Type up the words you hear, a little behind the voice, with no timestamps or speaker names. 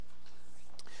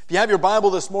If you have your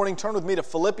Bible this morning, turn with me to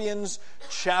Philippians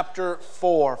chapter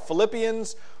 4.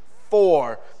 Philippians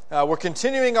 4. We're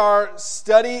continuing our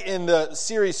study in the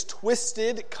series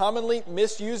Twisted, Commonly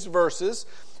Misused Verses.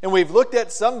 And we've looked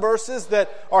at some verses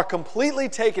that are completely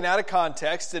taken out of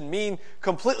context and mean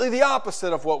completely the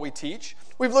opposite of what we teach.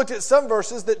 We've looked at some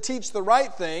verses that teach the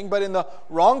right thing, but in the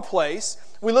wrong place.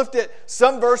 We looked at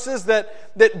some verses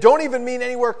that don't even mean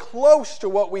anywhere close to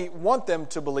what we want them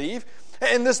to believe.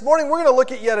 And this morning we're going to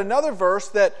look at yet another verse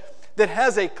that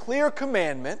has a clear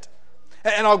commandment.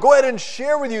 And I'll go ahead and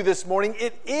share with you this morning,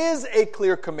 it is a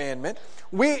clear commandment.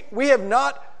 We have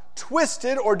not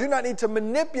twisted or do not need to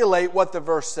manipulate what the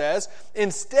verse says.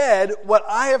 Instead, what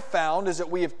I have found is that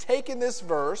we have taken this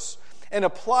verse and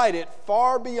applied it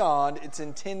far beyond its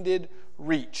intended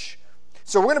reach.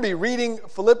 So we're going to be reading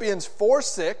Philippians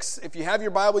 4:6. If you have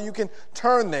your Bible, you can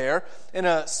turn there in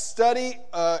a study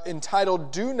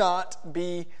entitled, Do Not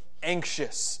Be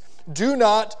Anxious. Do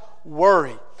not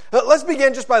worry. Let's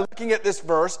begin just by looking at this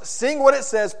verse, seeing what it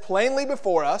says plainly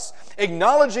before us,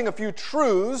 acknowledging a few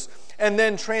truths, and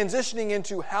then transitioning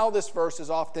into how this verse is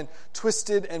often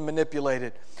twisted and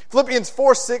manipulated. Philippians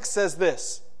 4:6 says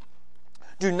this,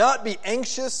 Do not be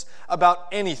anxious about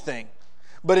anything,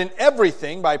 but in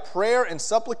everything, by prayer and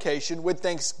supplication, with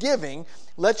thanksgiving,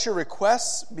 let your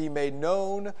requests be made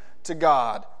known to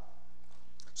God.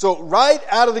 So right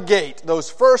out of the gate,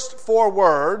 those first four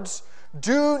words,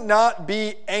 do not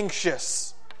be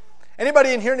anxious.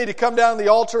 Anybody in here need to come down to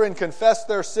the altar and confess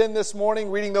their sin this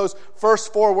morning, reading those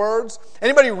first four words?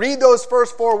 Anybody read those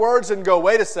first four words and go,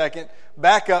 wait a second,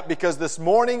 back up, because this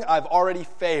morning I've already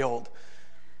failed.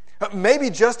 Maybe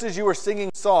just as you were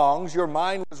singing songs, your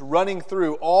mind was running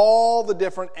through all the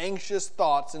different anxious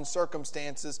thoughts and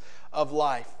circumstances of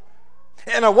life.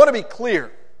 And I want to be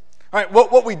clear. All right,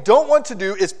 what we don't want to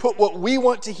do is put what we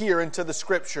want to hear into the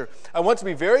Scripture. I want to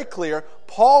be very clear.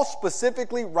 Paul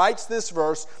specifically writes this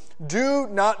verse, do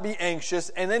not be anxious,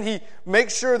 and then he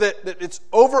makes sure that it's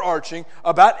overarching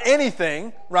about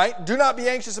anything, right? Do not be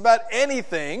anxious about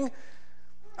anything.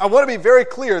 I want to be very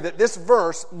clear that this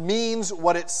verse means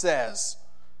what it says.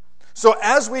 So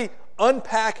as we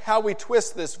unpack how we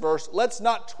twist this verse, let's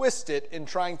not twist it in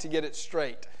trying to get it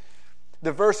straight.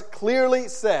 The verse clearly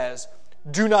says,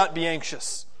 do not be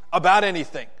anxious about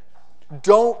anything.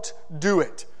 Don't do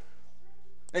it.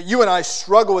 You and I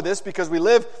struggle with this because we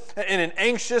live in an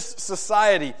anxious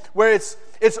society where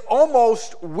it's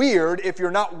almost weird if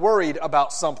you're not worried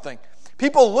about something.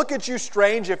 People look at you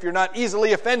strange if you're not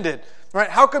easily offended. Right?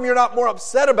 How come you're not more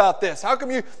upset about this? How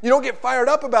come you don't get fired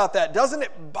up about that? Doesn't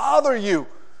it bother you?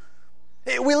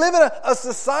 We live in a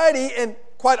society, and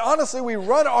quite honestly, we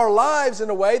run our lives in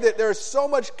a way that there's so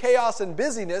much chaos and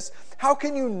busyness. How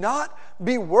can you not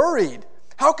be worried?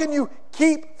 How can you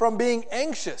keep from being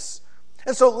anxious?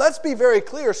 And so let's be very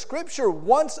clear. Scripture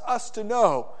wants us to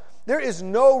know there is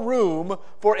no room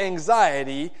for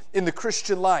anxiety in the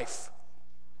Christian life.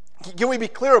 Can we be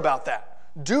clear about that?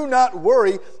 Do not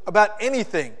worry about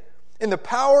anything. In the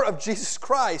power of Jesus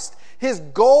Christ, His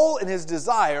goal and His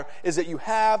desire is that you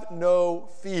have no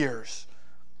fears.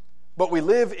 But we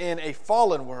live in a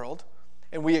fallen world,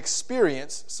 and we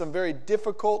experience some very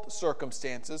difficult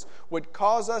circumstances which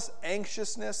cause us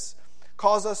anxiousness,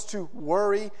 cause us to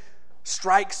worry,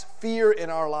 strikes fear in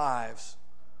our lives.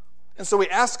 And so we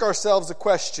ask ourselves the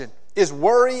question, is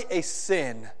worry a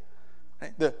sin?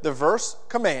 The verse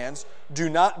commands, do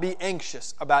not be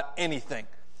anxious about anything.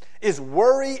 Is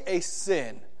worry a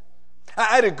sin? I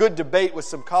had a good debate with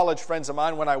some college friends of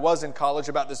mine when I was in college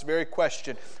about this very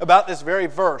question, about this very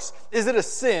verse. Is it a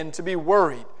sin to be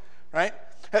worried? Right?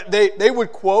 They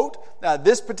would quote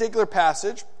this particular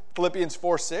passage, Philippians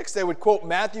 4:6. They would quote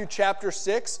Matthew chapter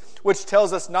 6, which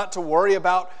tells us not to worry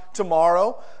about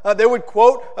tomorrow. They would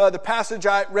quote the passage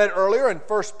I read earlier in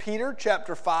 1 Peter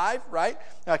chapter 5, right?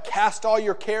 Cast all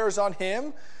your cares on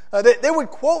Him. They would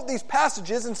quote these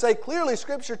passages and say, clearly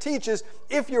Scripture teaches,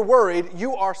 if you're worried,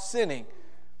 you are sinning.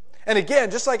 And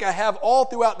again, just like I have all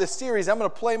throughout this series, I'm going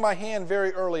to play my hand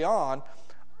very early on.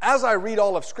 As I read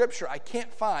all of Scripture, I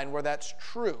can't find where that's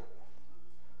true.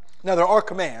 Now, there are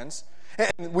commands.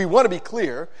 And we want to be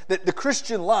clear that the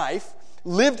Christian life,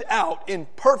 lived out in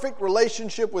perfect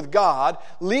relationship with God,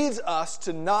 leads us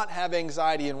to not have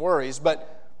anxiety and worries. But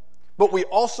we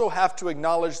also have to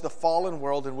acknowledge the fallen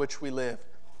world in which we live.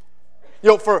 You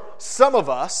know, for some of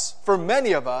us, for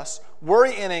many of us,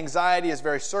 worry and anxiety is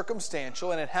very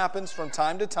circumstantial, and it happens from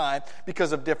time to time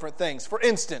because of different things. For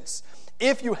instance,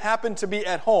 if you happen to be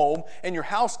at home and your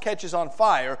house catches on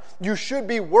fire, you should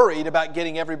be worried about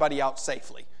getting everybody out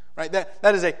safely. Right?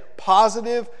 That is a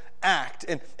positive act.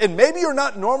 And maybe you're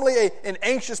not normally an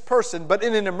anxious person, but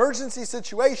in an emergency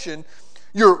situation,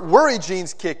 your worry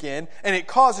genes kick in, and it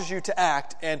causes you to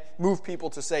act and move people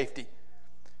to safety.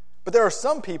 But there are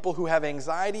some people who have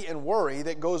anxiety and worry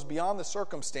that goes beyond the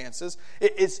circumstances.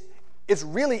 It's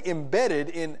really embedded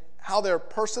in how their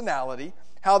personality,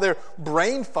 how their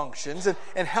brain functions,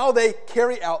 and how they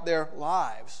carry out their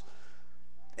lives.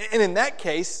 And in that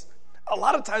case, a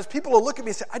lot of times people will look at me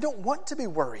and say, I don't want to be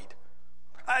worried.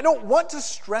 I don't want to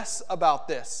stress about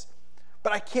this,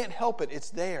 but I can't help it. It's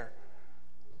there.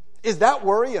 Is that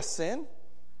worry a sin?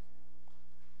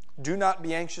 Do not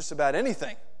be anxious about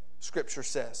anything, Scripture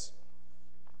says.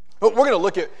 But we're going to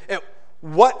look at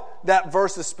what that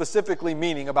verse is specifically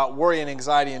meaning about worry and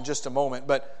anxiety in just a moment.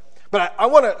 But I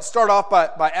want to start off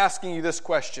by asking you this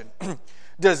question.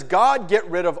 Does God get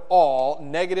rid of all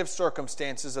negative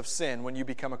circumstances of sin when you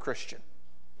become a Christian?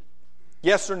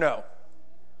 Yes or no?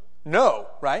 No,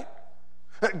 right?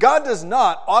 God does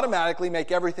not automatically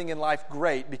make everything in life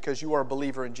great because you are a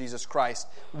believer in Jesus Christ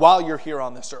while you're here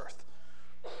on this earth.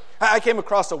 I came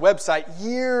across a website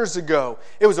years ago.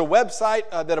 It was a website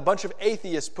that a bunch of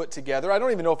atheists put together. I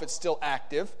don't even know if it's still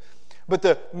active. But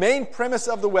the main premise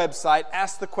of the website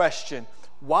asked the question,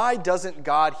 why doesn't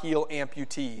God heal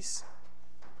amputees?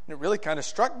 And it really kind of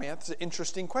struck me. That's an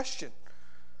interesting question.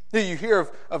 You hear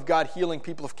of God healing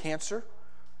people of cancer.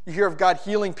 You hear of God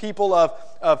healing people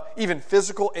of even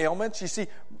physical ailments. You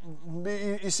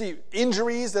see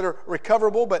injuries that are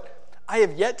recoverable, but I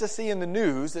have yet to see in the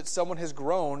news that someone has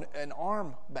grown an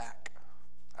arm back.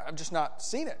 I've just not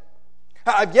seen it.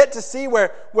 I've yet to see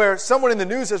where someone in the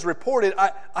news has reported,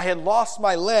 I had lost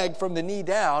my leg from the knee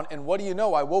down, and what do you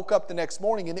know? I woke up the next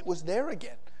morning and it was there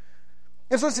again.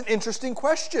 And so it's an interesting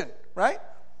question, right?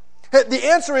 The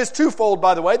answer is twofold,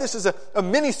 by the way. This is a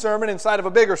mini sermon inside of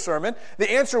a bigger sermon. The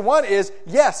answer one is,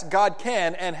 yes, God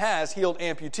can and has healed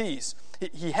amputees.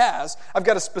 He has. I've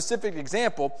got a specific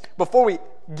example. Before we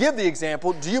give the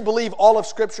example, do you believe all of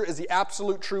Scripture is the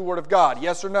absolute true Word of God?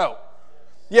 Yes or no?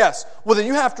 Yes. Well, then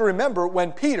you have to remember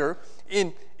when Peter,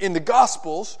 in the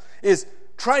Gospels, is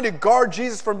trying to guard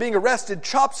Jesus from being arrested,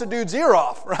 chops a dude's ear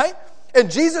off, right?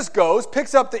 And Jesus goes,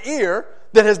 picks up the ear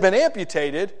that has been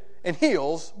amputated, and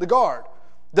heals the guard.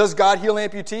 Does God heal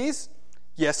amputees?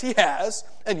 Yes, He has,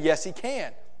 and yes, He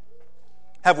can.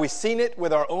 Have we seen it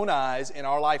with our own eyes in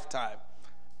our lifetime?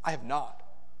 I have not.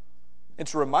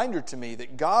 It's a reminder to me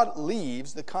that God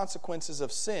leaves the consequences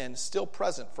of sin still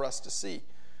present for us to see.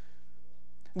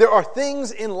 There are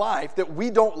things in life that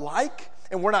we don't like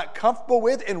and we're not comfortable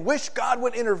with and wish God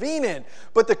would intervene in.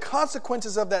 But the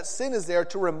consequences of that sin is there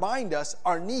to remind us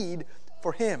our need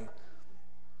for Him.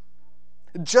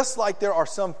 Just like there are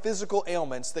some physical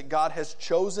ailments that God has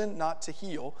chosen not to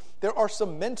heal, there are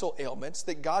some mental ailments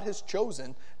that God has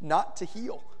chosen not to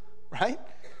heal, right?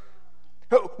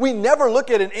 We never look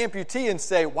at an amputee and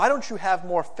say, why don't you have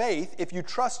more faith? If you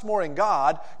trust more in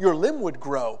God, your limb would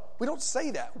grow. We don't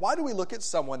say that. Why do we look at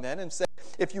someone then and say,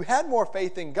 if you had more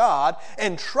faith in God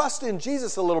and trust in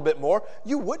Jesus a little bit more,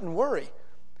 you wouldn't worry,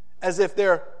 as if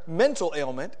their mental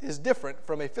ailment is different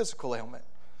from a physical ailment.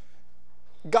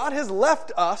 God has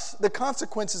left us the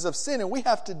consequences of sin, and we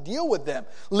have to deal with them.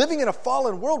 Living in a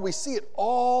fallen world, we see it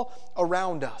all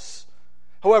around us.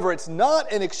 However, it's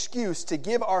not an excuse to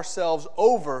give ourselves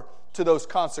over to those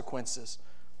consequences.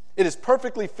 It is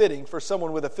perfectly fitting for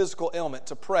someone with a physical ailment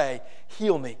to pray,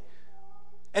 heal me.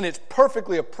 And it's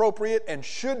perfectly appropriate and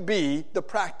should be the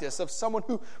practice of someone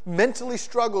who mentally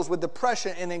struggles with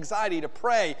depression and anxiety to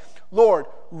pray, Lord,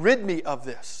 rid me of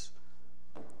this.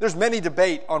 There's many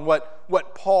debate on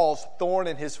what Paul's thorn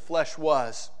in his flesh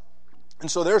was. And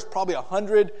so there's probably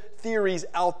 100 theories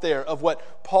out there of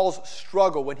what Paul's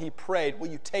struggle when he prayed, will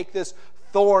you take this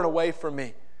thorn away from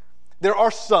me? There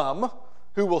are some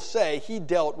who will say he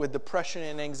dealt with depression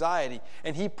and anxiety,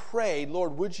 and he prayed,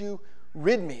 Lord, would you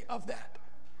rid me of that?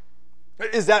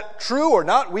 Is that true or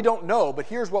not? We don't know, but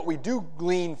here's what we do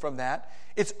glean from that.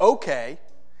 It's okay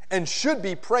and should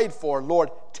be prayed for. Lord,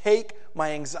 take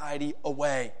my anxiety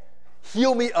away.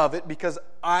 Heal me of it because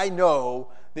I know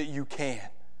that you can.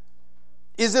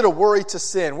 Is it a worry to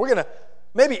sin? We're going to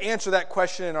maybe answer that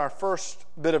question in our first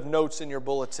bit of notes in your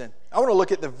bulletin. I want to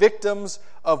look at the victims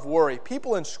of worry.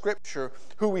 People in Scripture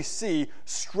who we see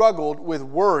struggled with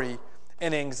worry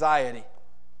and anxiety.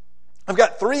 I've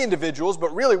got 3 individuals,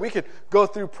 but really we could go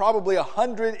through probably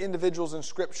 100 individuals in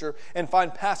Scripture and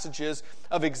find passages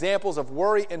of examples of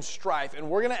worry and strife. And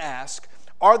we're going to ask,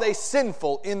 are they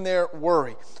sinful in their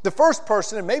worry? The first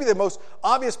person, and maybe the most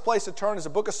obvious place to turn, is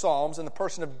the book of Psalms and the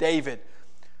person of David.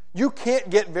 You can't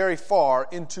get very far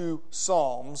into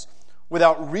Psalms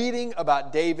without reading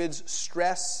about David's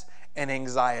stress and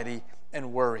anxiety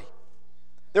and worry.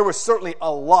 There was certainly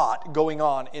a lot going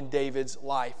on in David's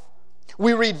life.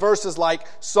 We read verses like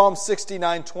Psalm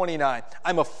 69:29.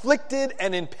 I'm afflicted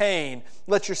and in pain.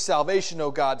 Let your salvation,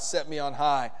 O God, set me on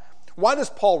high. Why does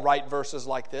Paul write verses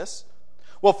like this?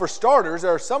 Well, for starters,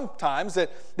 there are some times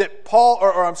that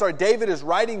David is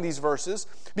writing these verses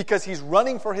because he's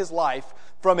running for his life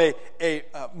from a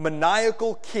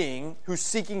maniacal king who's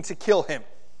seeking to kill him.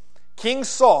 King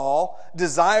Saul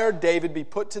desired David be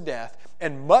put to death,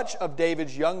 and much of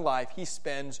David's young life he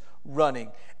spends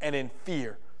running and in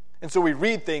fear. And so we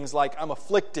read things like, I'm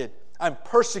afflicted, I'm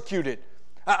persecuted,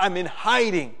 I'm in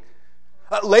hiding.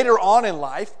 Later on in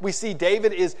life, we see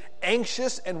David is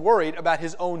anxious and worried about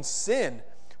his own sin,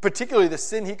 particularly the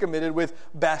sin he committed with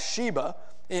Bathsheba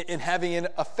in having an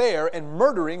affair and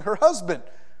murdering her husband.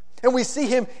 And we see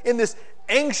him in this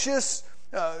anxious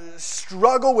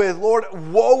struggle with, Lord,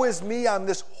 woe is me, I'm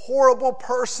this horrible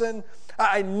person.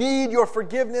 I need your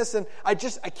forgiveness, and I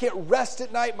can't rest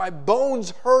at night. My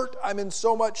bones hurt. I'm in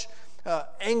so much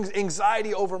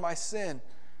anxiety over my sin.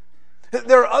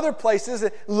 There are other places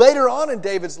that later on in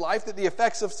David's life that the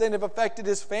effects of sin have affected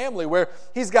his family, where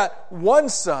he's got one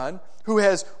son who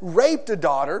has raped a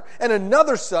daughter and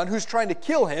another son who's trying to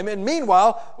kill him. And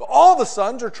meanwhile, all the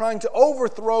sons are trying to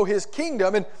overthrow his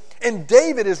kingdom. And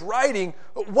David is writing,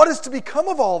 what is to become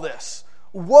of all this?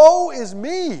 Woe is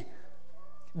me.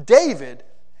 David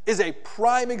is a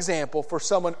prime example for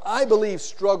someone I believe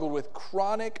struggled with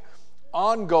chronic,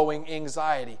 ongoing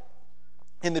anxiety.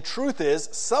 And the truth is,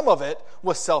 some of it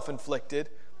was self-inflicted,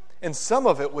 and some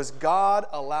of it was God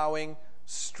allowing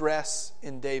stress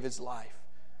in David's life.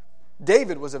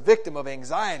 David was a victim of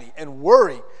anxiety and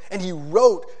worry, and he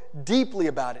wrote deeply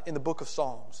about it in the book of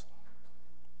Psalms.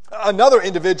 Another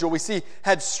individual we see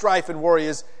had strife and worry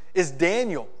is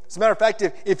Daniel. As a matter of fact,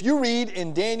 if you read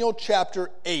in Daniel chapter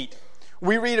 8,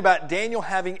 we read about Daniel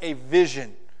having a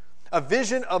vision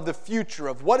of the future,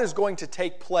 of what is going to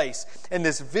take place. And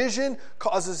this vision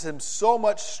causes him so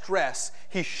much stress,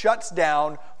 he shuts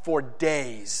down for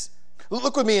days.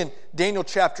 Look with me in Daniel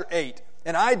chapter 8.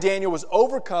 And I, Daniel, was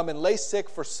overcome and lay sick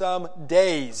for some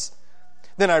days.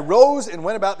 Then I rose and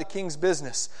went about the king's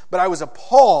business, but I was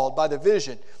appalled by the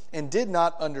vision and did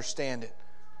not understand it.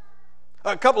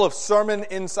 A couple of sermon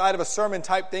inside of a sermon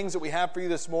type things that we have for you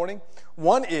this morning.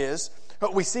 One is,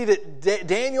 we see that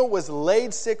Daniel was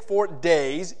laid sick for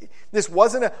days. This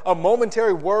wasn't a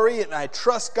momentary worry, and I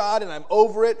trust God and I'm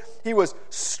over it. He was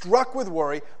struck with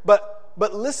worry, but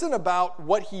listen about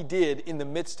what he did in the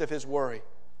midst of his worry.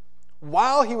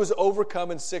 While he was overcome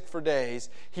and sick for days,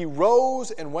 he rose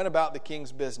and went about the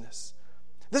king's business.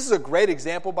 This is a great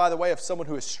example, by the way, of someone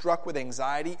who is struck with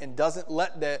anxiety and doesn't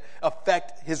let that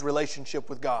affect his relationship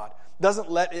with God.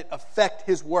 Doesn't let it affect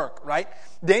his work, right?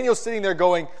 Daniel's sitting there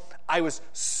going, I was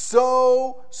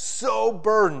so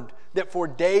burdened that for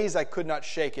days I could not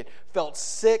shake it. Felt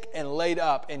sick and laid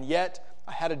up, and yet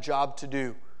I had a job to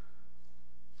do.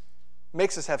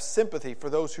 Makes us have sympathy for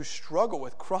those who struggle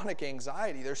with chronic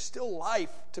anxiety. There's still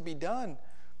life to be done.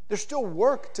 There's still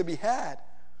work to be had.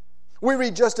 We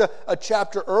read just a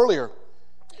chapter earlier.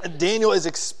 Daniel is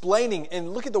explaining,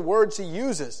 and look at the words he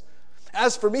uses.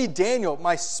 As for me, Daniel,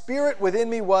 my spirit within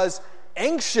me was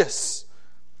anxious,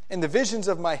 and the visions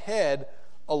of my head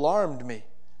alarmed me.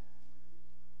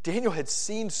 Daniel had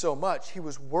seen so much. He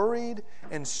was worried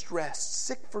and stressed,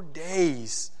 sick for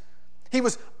days. He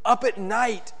was up at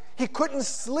night. He couldn't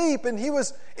sleep, and he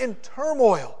was in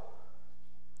turmoil.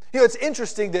 You know, it's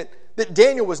interesting that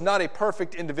Daniel was not a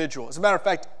perfect individual. As a matter of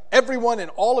fact, everyone in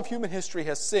all of human history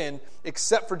has sinned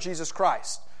except for Jesus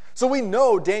Christ. So we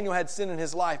know Daniel had sin in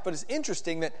his life, but it's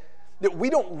interesting that we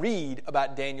don't read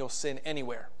about Daniel's sin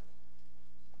anywhere.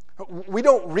 We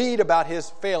don't read about his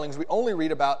failings. We only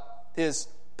read about his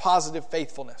positive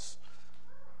faithfulness.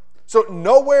 So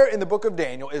nowhere in the book of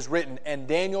Daniel is written, and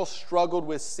Daniel struggled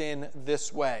with sin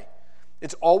this way.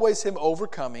 It's always him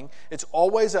overcoming. It's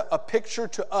always a picture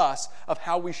to us of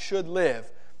how we should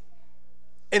live.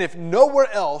 And if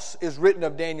nowhere else is written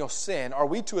of Daniel's sin, are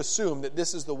we to assume that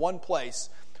this is the one place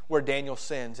where Daniel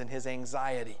sins in his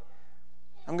anxiety?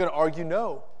 I'm going to argue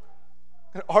no.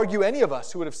 I'm going to argue any of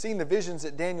us who would have seen the visions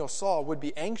that Daniel saw would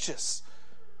be anxious.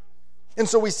 And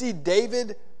so we see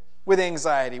David with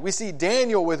anxiety. We see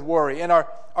Daniel with worry. And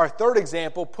our third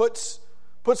example puts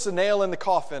the nail in the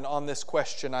coffin on this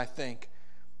question, I think.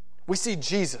 We see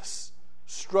Jesus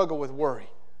struggle with worry.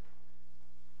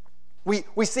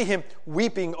 We see him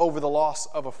weeping over the loss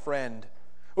of a friend.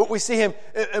 We see him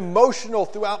emotional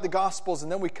throughout the Gospels,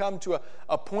 and then we come to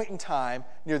a point in time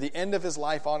near the end of his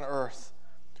life on earth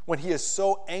when he is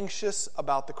so anxious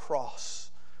about the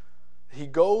cross He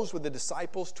goes with the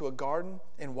disciples to a garden,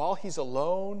 and while he's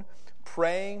alone,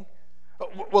 praying,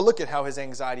 well, look at how his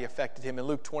anxiety affected him in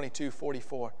Luke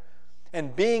 22:44.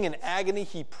 And being in agony,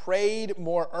 he prayed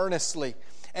more earnestly,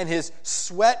 and his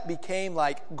sweat became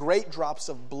like great drops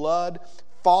of blood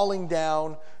falling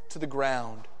down to the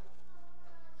ground.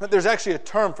 But there's actually a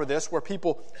term for this where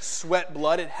people sweat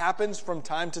blood. It happens from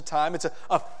time to time. It's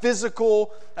a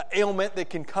physical ailment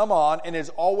that can come on and is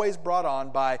always brought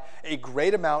on by a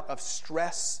great amount of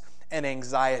stress and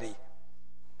anxiety.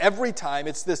 Every time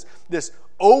it's this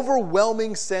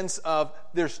overwhelming sense of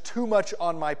there's too much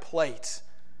on my plate.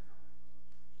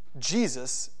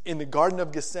 Jesus, in the Garden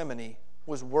of Gethsemane,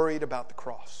 was worried about the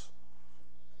cross.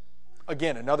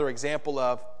 Again, another example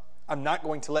of I'm not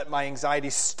going to let my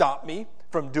anxiety stop me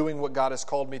from doing what God has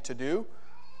called me to do,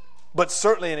 but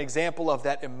certainly an example of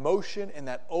that emotion and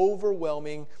that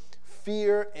overwhelming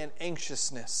fear and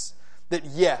anxiousness that,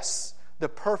 yes, the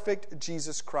perfect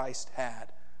Jesus Christ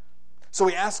had. So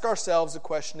we ask ourselves the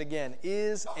question again,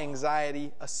 is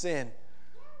anxiety a sin?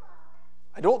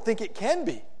 I don't think it can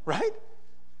be, right?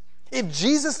 If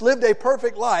Jesus lived a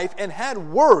perfect life and had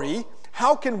worry,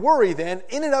 how can worry then,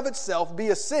 in and of itself, be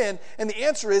a sin? And the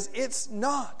answer is, it's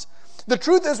not. The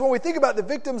truth is, when we think about the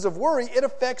victims of worry, it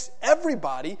affects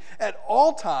everybody at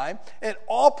all time, at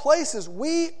all places.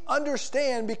 We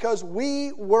understand because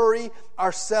we worry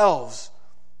ourselves.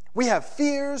 We have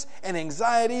fears and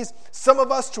anxieties, some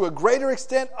of us to a greater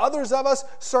extent, others of us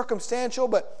circumstantial,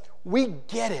 but we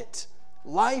get it.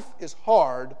 Life is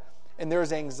hard and there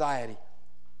is anxiety.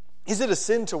 Is it a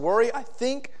sin to worry? I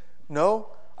think no.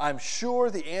 I'm sure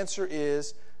the answer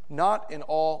is not in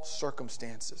all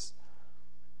circumstances.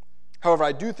 However,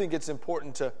 I do think it's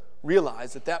important to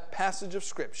realize that passage of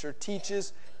Scripture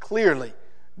teaches clearly,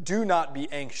 do not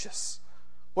be anxious.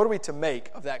 What are we to make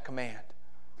of that command?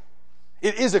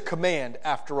 It is a command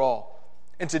after all.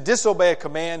 And to disobey a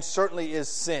command certainly is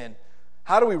sin.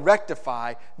 How do we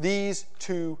rectify these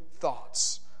two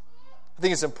thoughts? I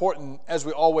think it's important, as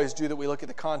we always do, that we look at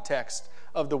the context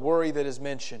of the worry that is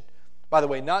mentioned. By the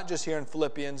way, not just here in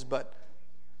Philippians, but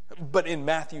in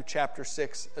Matthew chapter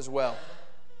 6 as well.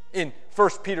 In 1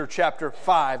 Peter chapter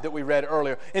 5 that we read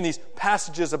earlier. In these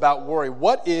passages about worry,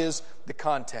 what is the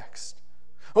context?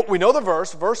 Well, we know the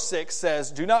verse. Verse 6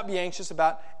 says, do not be anxious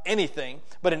about anything,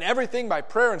 but in everything by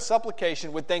prayer and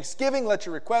supplication, with thanksgiving let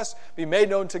your requests be made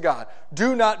known to God.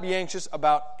 Do not be anxious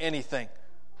about anything.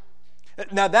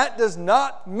 Now that does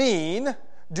not mean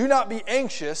do not be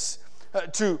anxious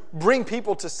to bring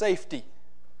people to safety.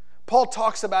 Paul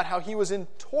talks about how he was in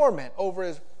torment over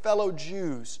his fellow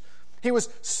Jews. He was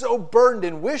so burdened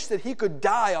and wished that he could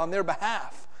die on their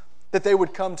behalf, that they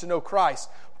would come to know Christ.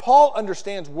 Paul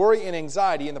understands worry and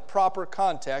anxiety in the proper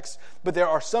context, but there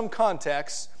are some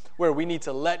contexts where we need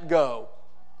to let go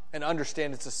and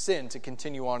understand it's a sin to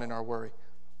continue on in our worry.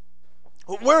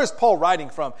 Where is Paul writing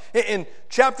from? In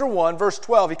chapter 1, verse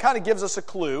 12, he kind of gives us a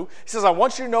clue. He says, I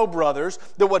want you to know, brothers,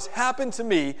 that what's happened to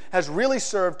me has really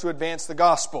served to advance the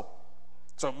gospel.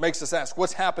 So it makes us ask,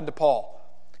 what's happened to Paul?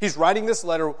 He's writing this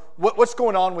letter. What's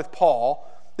going on with Paul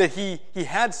that he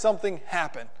had something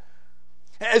happen?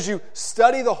 As you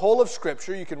study the whole of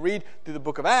Scripture, you can read through the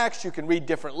book of Acts, you can read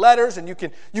different letters, and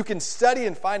you can study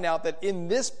and find out that in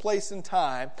this place and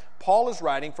time, Paul is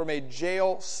writing from a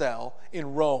jail cell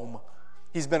in Rome.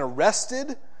 He's been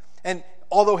arrested, and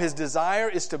although his desire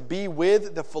is to be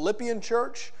with the Philippian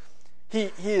church,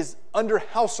 he is under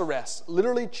house arrest,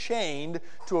 literally chained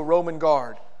to a Roman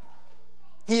guard.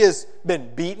 He has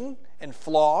been beaten and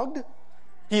flogged.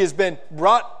 He has been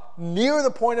brought near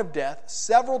the point of death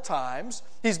several times.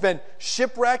 He's been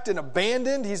shipwrecked and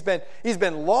abandoned. He's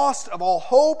been lost of all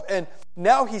hope, and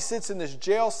now he sits in this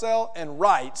jail cell and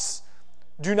writes,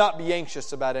 do not be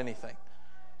anxious about anything.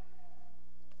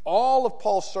 All of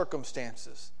Paul's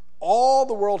circumstances, all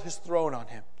the world has thrown on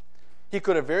him. He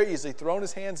could have very easily thrown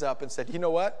his hands up and said, you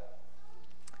know what?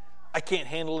 I can't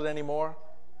handle it anymore.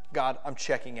 God, I'm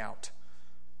checking out.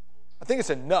 I think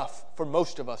it's enough for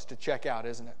most of us to check out,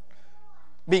 isn't it?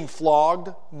 Being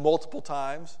flogged multiple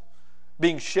times,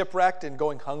 being shipwrecked and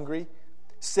going hungry,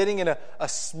 sitting in a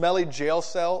smelly jail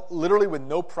cell, literally with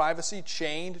no privacy,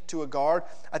 chained to a guard.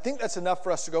 I think that's enough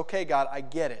for us to go, okay, God, I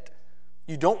get it.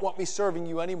 You don't want me serving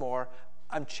you anymore.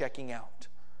 I'm checking out.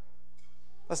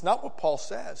 That's not what Paul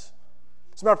says.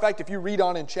 As a matter of fact, if you read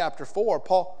on in chapter 4,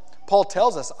 Paul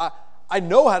tells us, I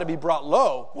know how to be brought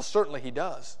low. Well, certainly he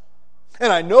does.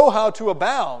 And I know how to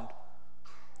abound.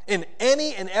 In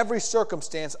any and every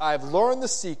circumstance, I've learned the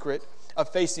secret of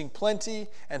facing plenty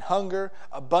and hunger,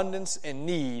 abundance and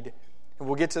need. And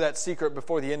we'll get to that secret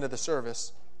before the end of the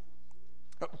service.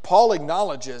 Paul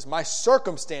acknowledges my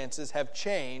circumstances have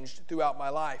changed throughout my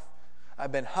life.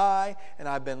 I've been high and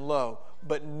I've been low,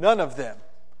 but none of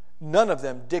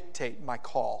them dictate my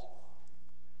call.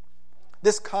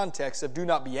 This context of do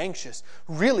not be anxious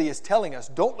really is telling us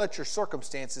don't let your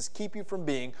circumstances keep you from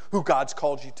being who God's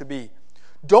called you to be.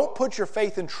 Don't put your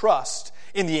faith and trust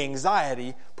in the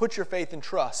anxiety. Put your faith and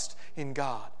trust in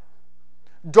God.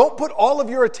 Don't put all of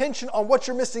your attention on what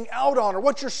you're missing out on or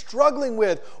what you're struggling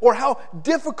with or how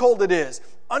difficult it is.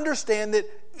 Understand that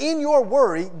in your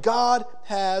worry, God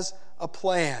has a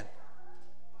plan.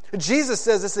 Jesus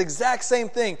says this exact same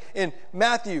thing in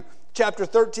Matthew chapter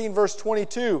 13, verse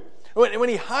 22, when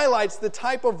he highlights the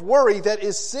type of worry that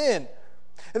is sin.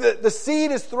 The seed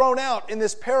is thrown out in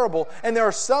this parable, and there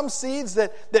are some seeds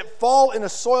that fall in a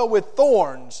soil with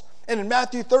thorns. And in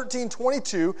Matthew 13,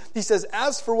 22, he says,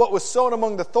 as for what was sown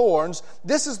among the thorns,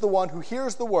 this is the one who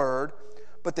hears the word,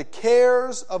 but the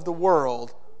cares of the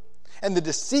world and the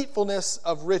deceitfulness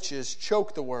of riches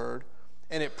choke the word,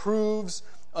 and it proves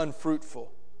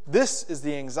unfruitful. This is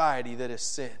the anxiety that is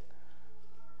sin.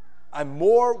 I'm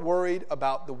more worried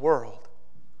about the world.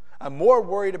 I'm more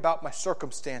worried about my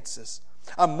circumstances.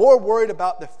 I'm more worried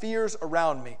about the fears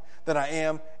around me than I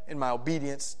am in my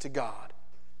obedience to God.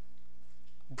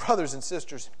 Brothers and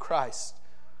sisters in Christ,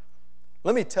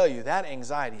 let me tell you, that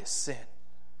anxiety is sin.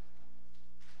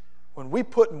 When we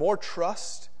put more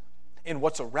trust in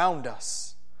what's around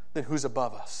us than who's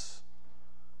above us.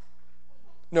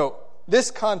 No, this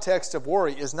context of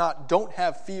worry is not don't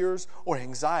have fears or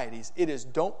anxieties. It is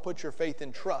don't put your faith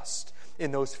and trust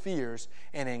in those fears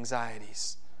and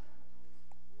anxieties.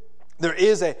 There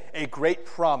is a great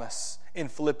promise in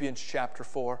Philippians chapter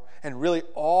 4, and really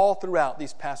all throughout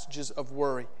these passages of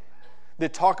worry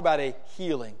that talk about a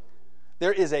healing.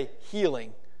 There is a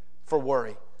healing for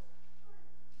worry.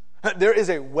 There is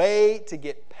a way to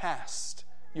get past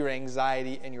your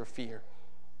anxiety and your fear.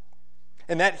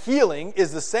 And that healing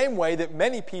is the same way that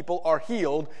many people are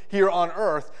healed here on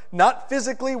earth, not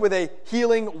physically with a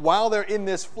healing while they're in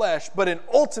this flesh, but an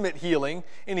ultimate healing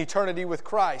in eternity with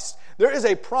Christ. There is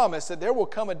a promise that there will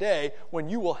come a day when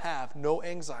you will have no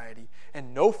anxiety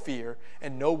and no fear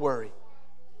and no worry.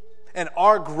 And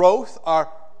our growth, our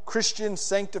Christian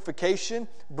sanctification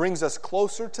brings us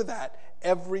closer to that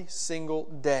every single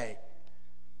day.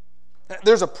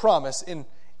 There's a promise in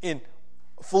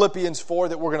Philippians 4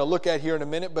 that we're going to look at here in a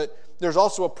minute, but there's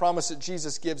also a promise that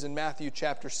Jesus gives in Matthew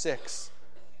chapter 6.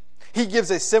 He gives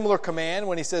a similar command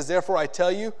when he says, therefore I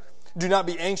tell you, do not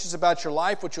be anxious about your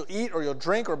life, what you'll eat or you'll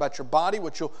drink, or about your body,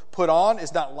 what you'll put on.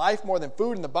 Is not life more than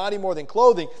food and the body more than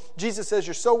clothing? Jesus says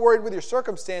you're so worried with your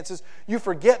circumstances, you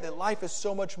forget that life is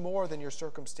so much more than your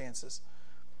circumstances.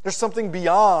 There's something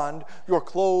beyond your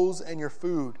clothes and your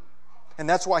food. And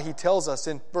that's why he tells us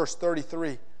in verse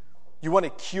 33, you want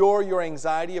to cure your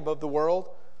anxiety above the world?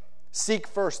 Seek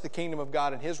first the kingdom of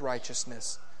God and His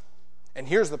righteousness. And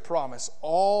here's the promise.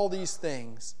 All these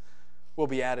things will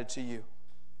be added to you.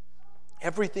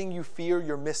 Everything you fear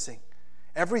you're missing,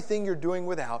 everything you're doing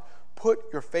without, put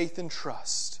your faith and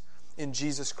trust in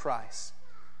Jesus Christ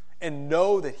and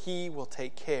know that He will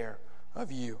take care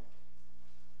of you.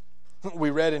 We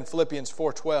read in Philippians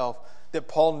 4:12 that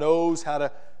Paul knows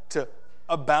how to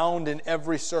abound in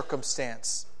every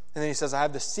circumstance. And then he says, I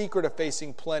have the secret of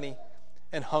facing plenty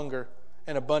and hunger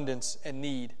and abundance and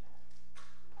need.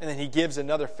 And then he gives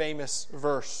another famous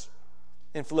verse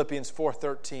in Philippians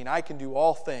 4:13. I can do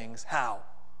all things. How?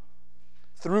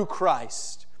 Through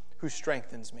Christ who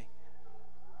strengthens me.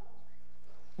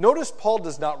 Notice Paul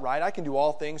does not write, I can do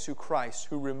all things through Christ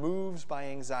who removes my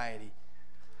anxiety.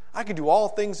 I can do all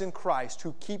things in Christ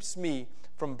who keeps me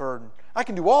from burden. I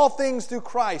can do all things through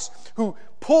Christ who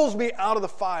pulls me out of the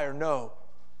fire. No.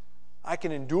 I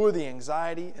can endure the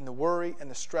anxiety and the worry and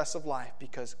the stress of life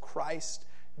because Christ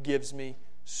gives me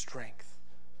strength.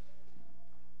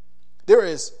 There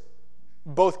is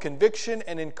both conviction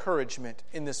and encouragement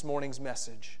in this morning's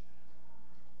message.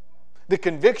 The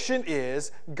conviction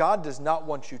is God does not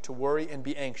want you to worry and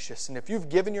be anxious. And if you've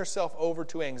given yourself over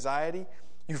to anxiety,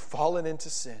 you've fallen into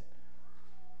sin.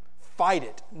 Fight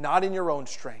it, not in your own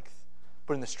strength,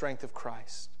 but in the strength of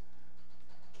Christ.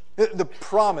 The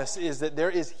promise is that there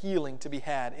is healing to be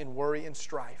had in worry and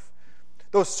strife.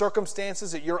 Those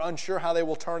circumstances that you're unsure how they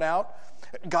will turn out,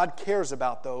 God cares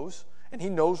about those, and He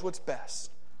knows what's best.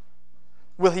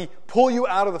 Will He pull you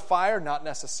out of the fire? Not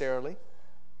necessarily.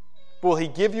 Will He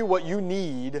give you what you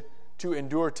need to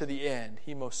endure to the end?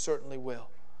 He most certainly will.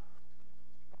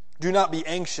 Do not be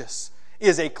anxious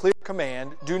is a clear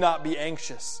command, do not be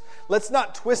anxious. Let's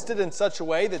not twist it in such a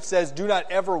way that says, do not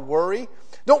ever worry.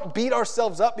 Don't beat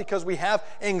ourselves up because we have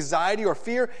anxiety or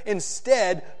fear.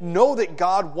 Instead, know that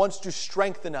God wants to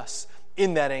strengthen us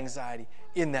in that anxiety,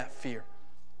 in that fear.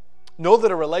 Know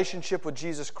that a relationship with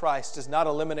Jesus Christ does not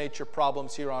eliminate your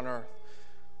problems here on earth,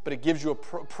 but it gives you a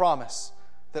promise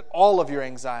that all of your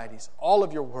anxieties, all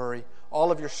of your worry,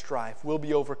 all of your strife will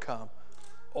be overcome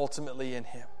ultimately in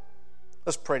Him.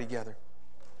 Let's pray together.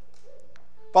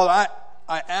 Father,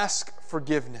 I ask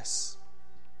forgiveness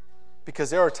because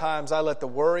there are times I let the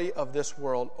worry of this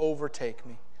world overtake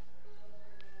me.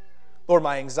 Lord,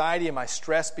 my anxiety and my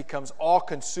stress becomes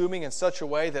all-consuming in such a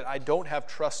way that I don't have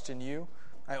trust in You.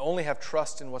 I only have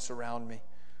trust in what's around me.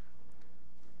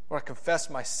 Lord, I confess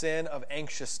my sin of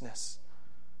anxiousness.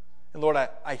 And Lord,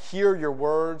 I hear Your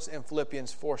words in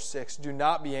Philippians 4:6. Do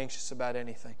not be anxious about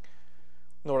anything.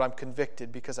 Lord, I'm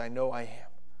convicted because I know I am.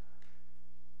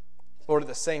 Lord, at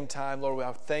the same time, Lord,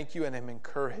 I thank You and am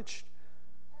encouraged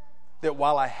that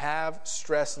while I have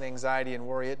stress and anxiety and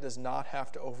worry, it does not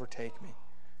have to overtake me.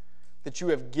 That You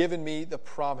have given me the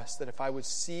promise that if I would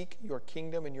seek Your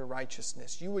kingdom and Your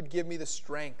righteousness, You would give me the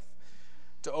strength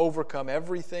to overcome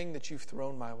everything that You've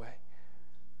thrown my way.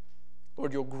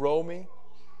 Lord, You'll grow me.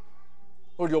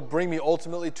 Lord, You'll bring me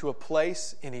ultimately to a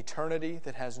place in eternity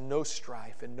that has no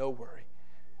strife and no worry.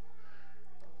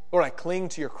 Lord, I cling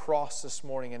to Your cross this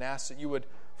morning and ask that You would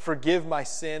forgive my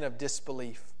sin of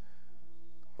disbelief.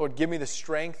 Lord, give me the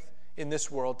strength in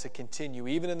this world to continue,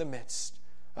 even in the midst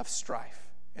of strife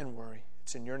and worry.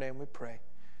 It's in Your name we pray.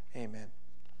 Amen.